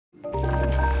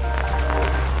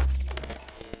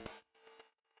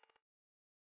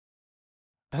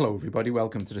Hello everybody,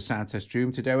 welcome to the Sound Test Room.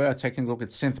 Today we are taking a look at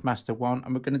SynthMaster One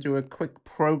and we're going to do a quick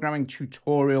programming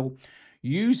tutorial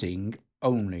using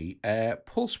only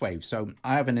pulse waves. So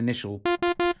I have an initial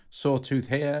sawtooth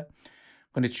here.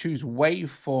 I'm going to choose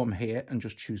waveform here and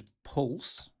just choose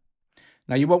pulse.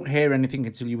 Now you won't hear anything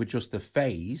until you adjust the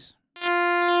phase.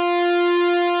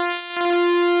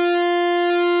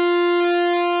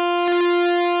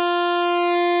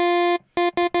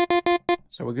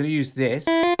 So we're going to use this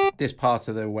part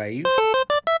of the wave. I'm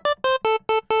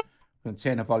going to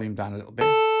turn the volume down a little bit.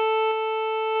 I'm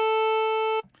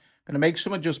going to make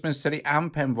some adjustments to the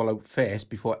amp envelope first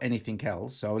before anything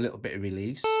else. So a little bit of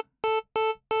release.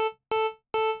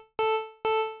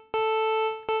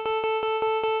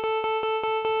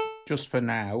 Just for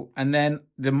now. And then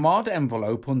the mod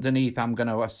envelope underneath I'm going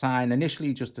to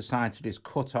initially just assign to this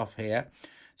cutoff here.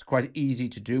 It's quite easy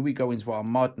to do. We go into our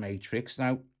mod matrix.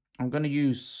 Now I'm going to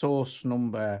use source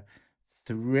number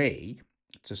 3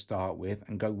 to start with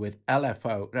and go with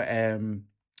envelopes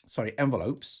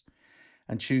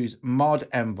and choose mod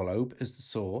envelope as the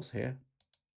source here.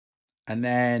 And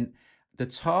then the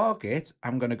target,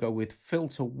 I'm going to go with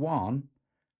filter 1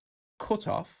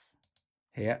 cutoff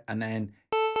here and then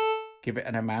give it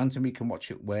an amount and we can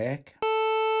watch it work.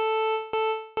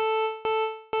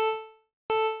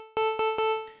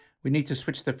 We need to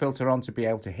switch the filter on to be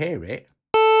able to hear it.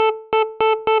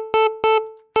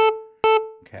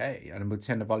 Okay, and we'll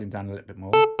turn the volume down a little bit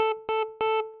more.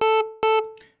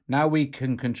 Now we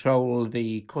can control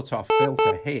the cutoff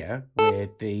filter here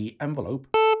with the envelope.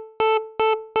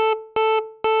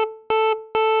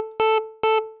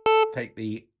 Let's take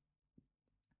the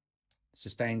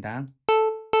sustain down.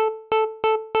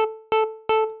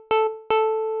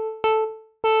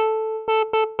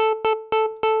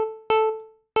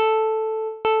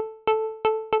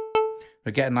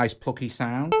 We get a nice plucky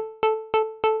sound.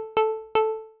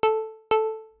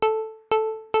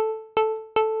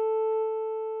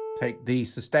 Take the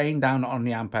sustain down on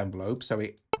the amp envelope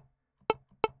and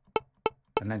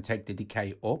then take the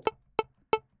decay up.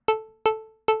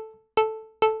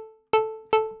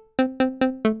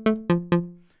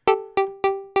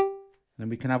 Then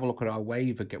we can have a look at our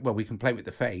wave again. Well, we can play with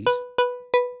the phase.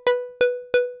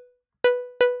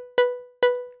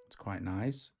 It's quite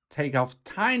nice. Take off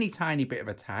tiny bit of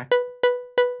attack.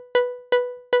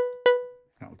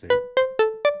 That'll do.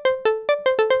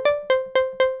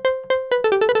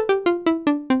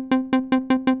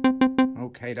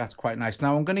 Okay, that's quite nice.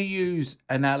 Now I'm going to use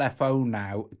an LFO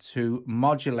now to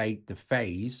modulate the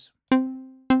phase,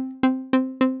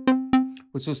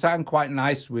 which will sound quite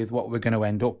nice with what we're going to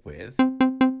end up with.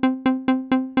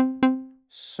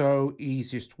 So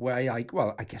easiest way, I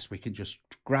guess we could just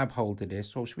grab hold of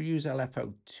this, or should we use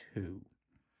LFO2?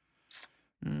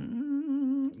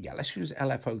 Yeah, let's use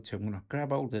LFO2. I'm going to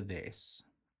grab hold of this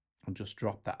and just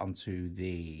drop that onto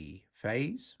the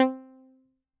phase.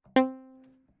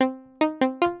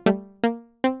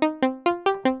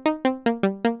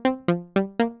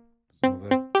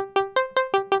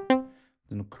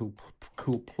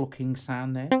 Cool plucking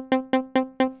sound there.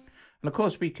 And of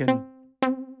course we can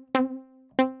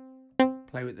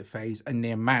play with the phase and the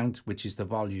amount, which is the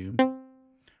volume.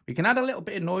 We can add a little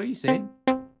bit of noise in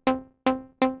if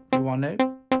we want to,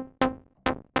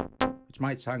 which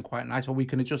might sound quite nice, or we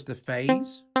can adjust the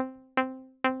phase and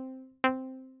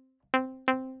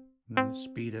then the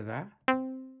speed of that.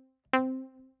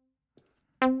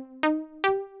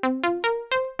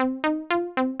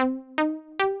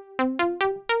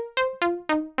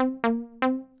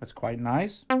 That's quite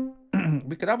nice.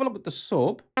 We could have a look at the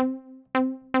sub.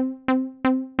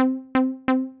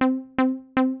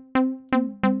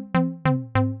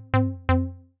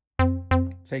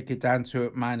 Take it down to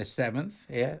 -7th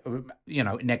here, you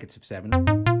know, -7.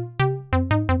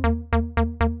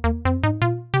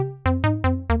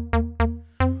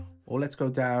 Or let's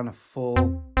go down a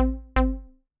full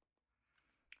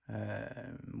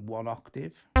 1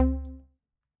 octave.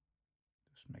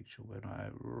 Make sure we're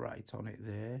not right on it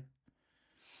there.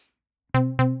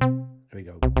 There we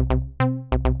go.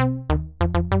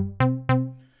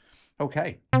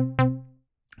 Okay.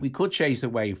 We could change the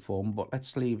waveform, but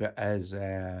let's leave it as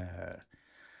a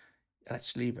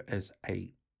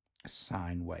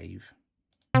sine wave.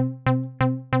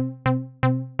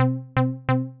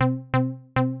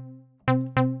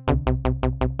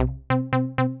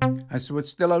 And so it's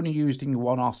still only using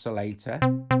 1 oscillator.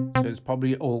 So it's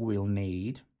probably all we'll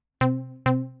need.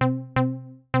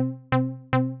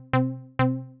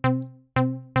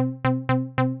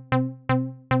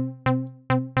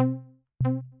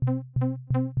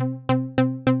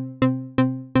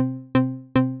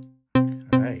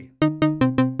 Okay.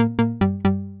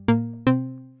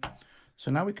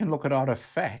 now we can look at our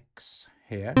effects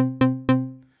here.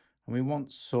 And we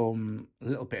want a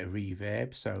little bit of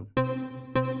reverb. So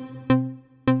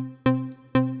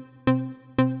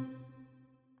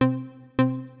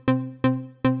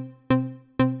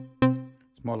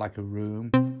it's more like a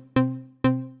room.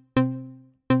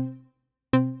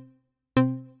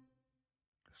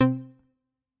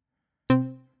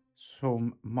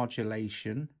 Some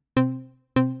modulation,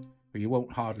 but you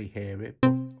won't hardly hear it.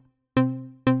 But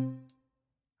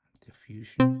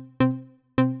diffusion,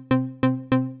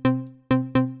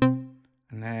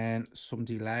 and then some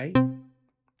delay.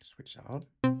 Switch that on.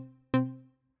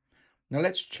 Now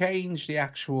let's change the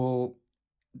actual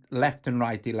left and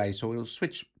right delay. So we'll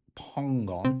switch Pong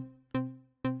on.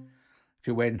 If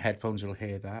you're wearing headphones, you'll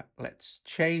hear that. Let's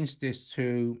change this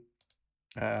to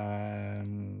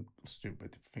let's do it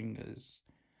with the fingers,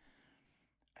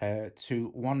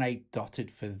 to 1/8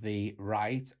 dotted for the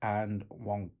right and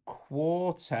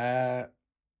 1/4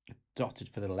 dotted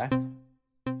for the left.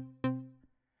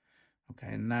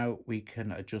 Okay, and now we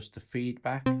can adjust the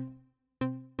feedback.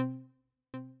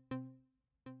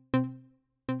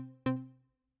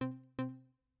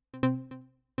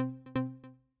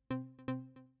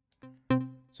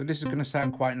 So this is going to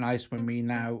sound quite nice when we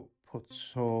now put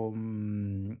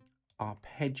some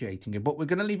arpeggiating in, but we're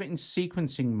going to leave it in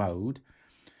sequencing mode.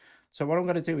 So what I'm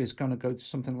going to do is going to go to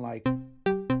something like, so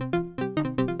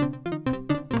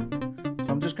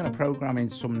I'm just going to program in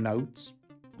some notes.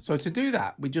 So to do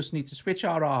that, we just need to switch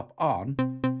our ARP on,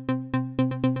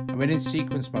 and we're in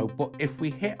sequence mode. But if we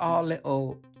hit our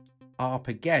little ARP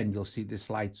again, you'll see this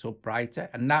lights up brighter,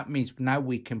 and that means now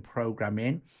we can program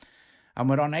in. And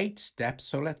we're on 8 steps,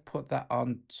 so let's put that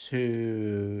on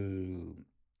to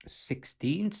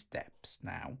 16 steps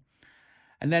now.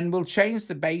 And then we'll change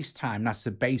the bass time, that's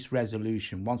the bass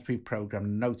resolution, once we've programmed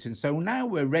the notes in. So now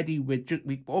we're ready with,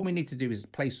 all we need to do is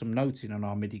play some notes in on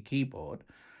our MIDI keyboard,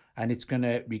 and it's going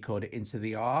to record it into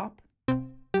the ARP.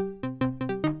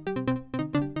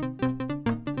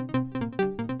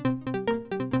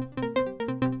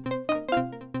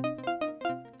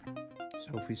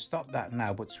 So if we stop that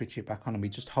now, but switch it back on, and we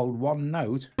just hold one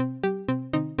note.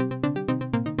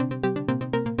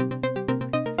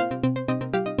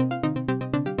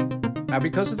 Now,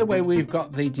 because of the way we've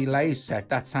got the delay set,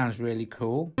 that sounds really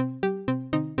cool.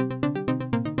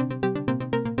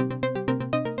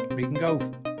 We can go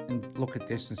and look at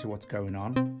this and see what's going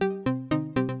on.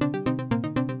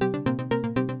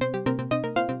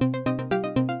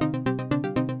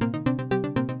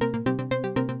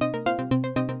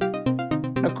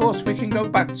 Of course, we can go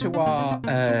back to our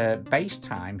bass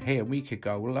time here. We could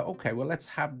go, well, okay, well, let's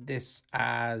have this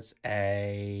as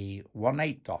a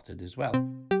 1/8 dotted as well,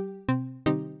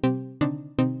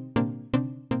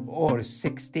 or a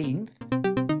 16th.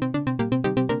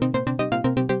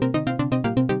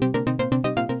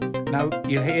 Now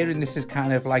you're hearing this is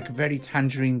kind of like very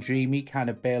Tangerine Dreamy, kind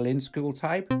of Berlin school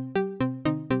type, and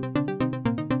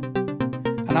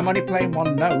I'm only playing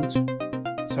one note.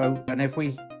 So, and if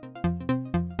we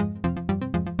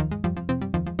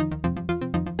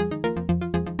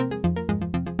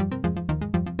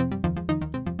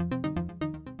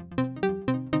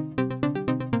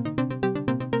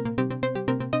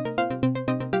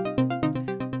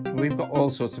we've got all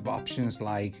sorts of options,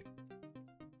 like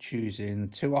choosing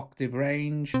 2-octave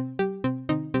range.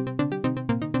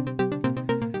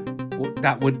 But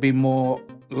that would be more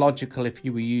logical if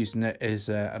you were using it as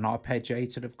an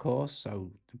arpeggiator, of course.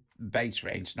 So the bass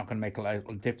range is not going to make a lot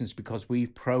of difference because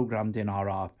we've programmed in our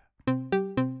ARP.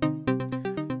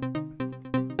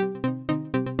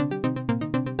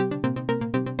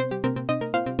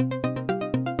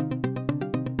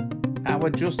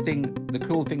 Adjusting, the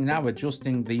cool thing now,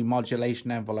 adjusting the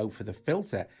modulation envelope for the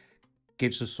filter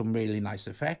gives us some really nice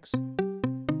effects.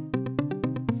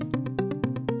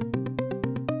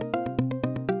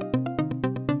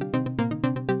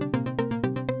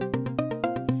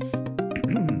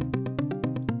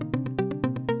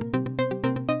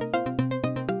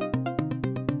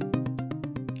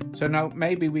 So now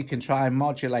maybe we can try and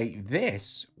modulate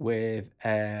this with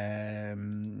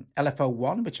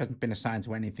LFO1, which hasn't been assigned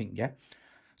to anything yet.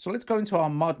 So let's go into our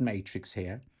mod matrix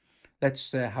here.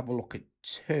 Let's have a look at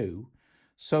 2.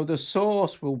 So the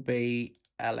source will be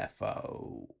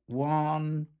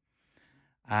LFO1,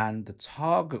 and the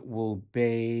target will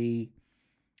be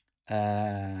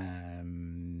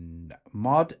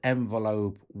mod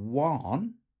envelope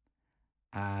 1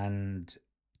 and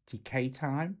decay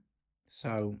time.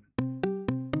 So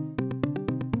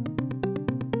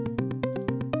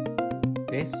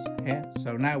this here.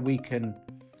 So now we can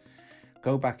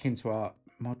go back into our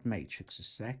mod matrix a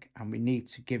sec, and we need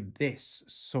to give this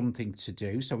something to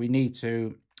do. So we need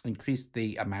to increase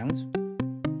the amount.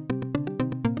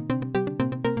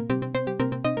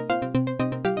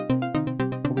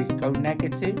 We can go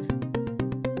negative.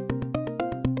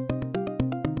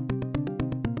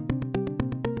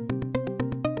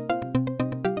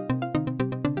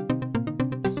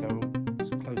 So let's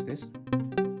close this.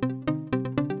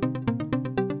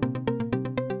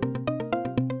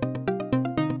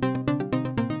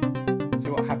 See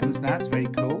what happens now. It's very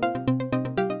cool.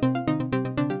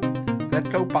 Let's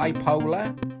go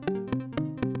bipolar.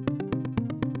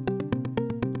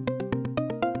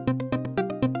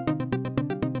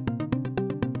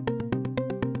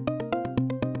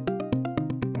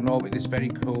 On orbit is very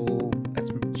cool.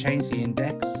 Let's change the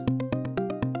index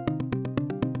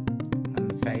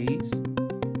and the phase.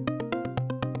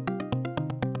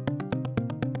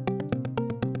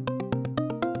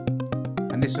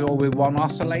 And this is all with one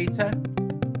oscillator.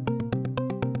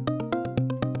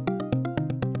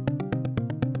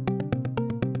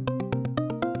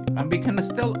 And we can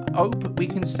still open, we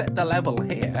can set the level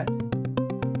here.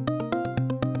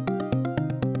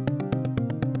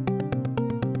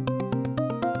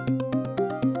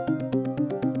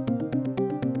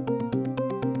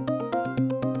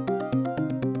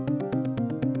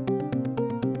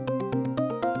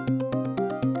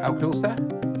 How cool is that?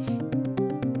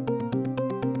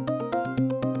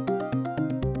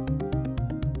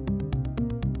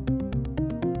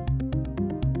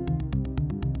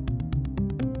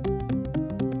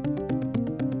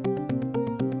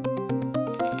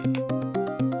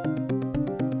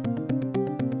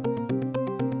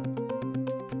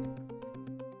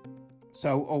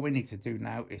 So all we need to do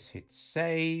now is hit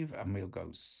save, and we'll go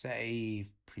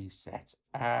save preset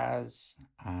as,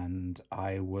 and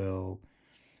I will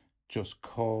just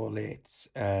call it,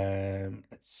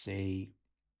 let's see,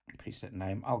 preset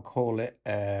name, I'll call it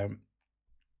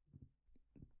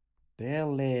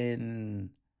Berlin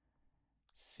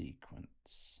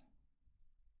sequence,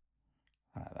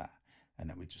 like that. And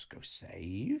then we just go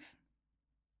save,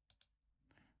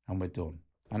 and we're done.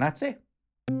 And that's it.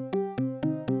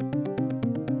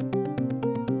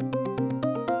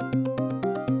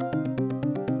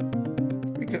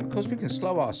 Of course, we can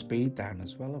slow our speed down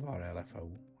as well of our LFO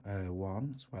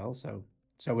one as well, so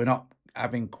we're not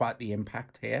having quite the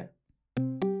impact here.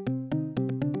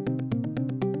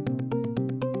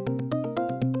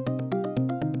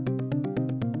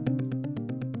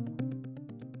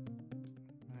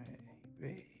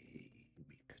 Maybe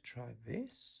we could try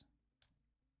this.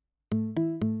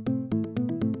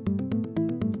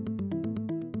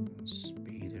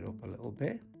 Speed it up a little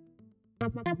bit.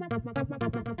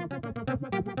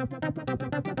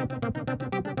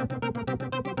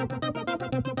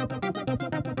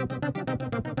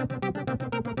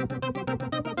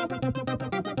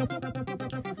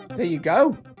 There you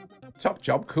go. Top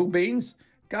job, cool beans.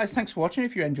 Guys, thanks for watching.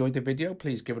 If you enjoyed the video,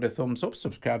 please give it a thumbs up,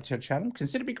 subscribe to our channel,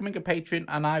 consider becoming a patron,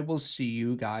 and I will see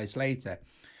you guys later.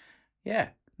 Yeah,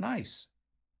 nice.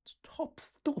 It's top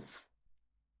stuff.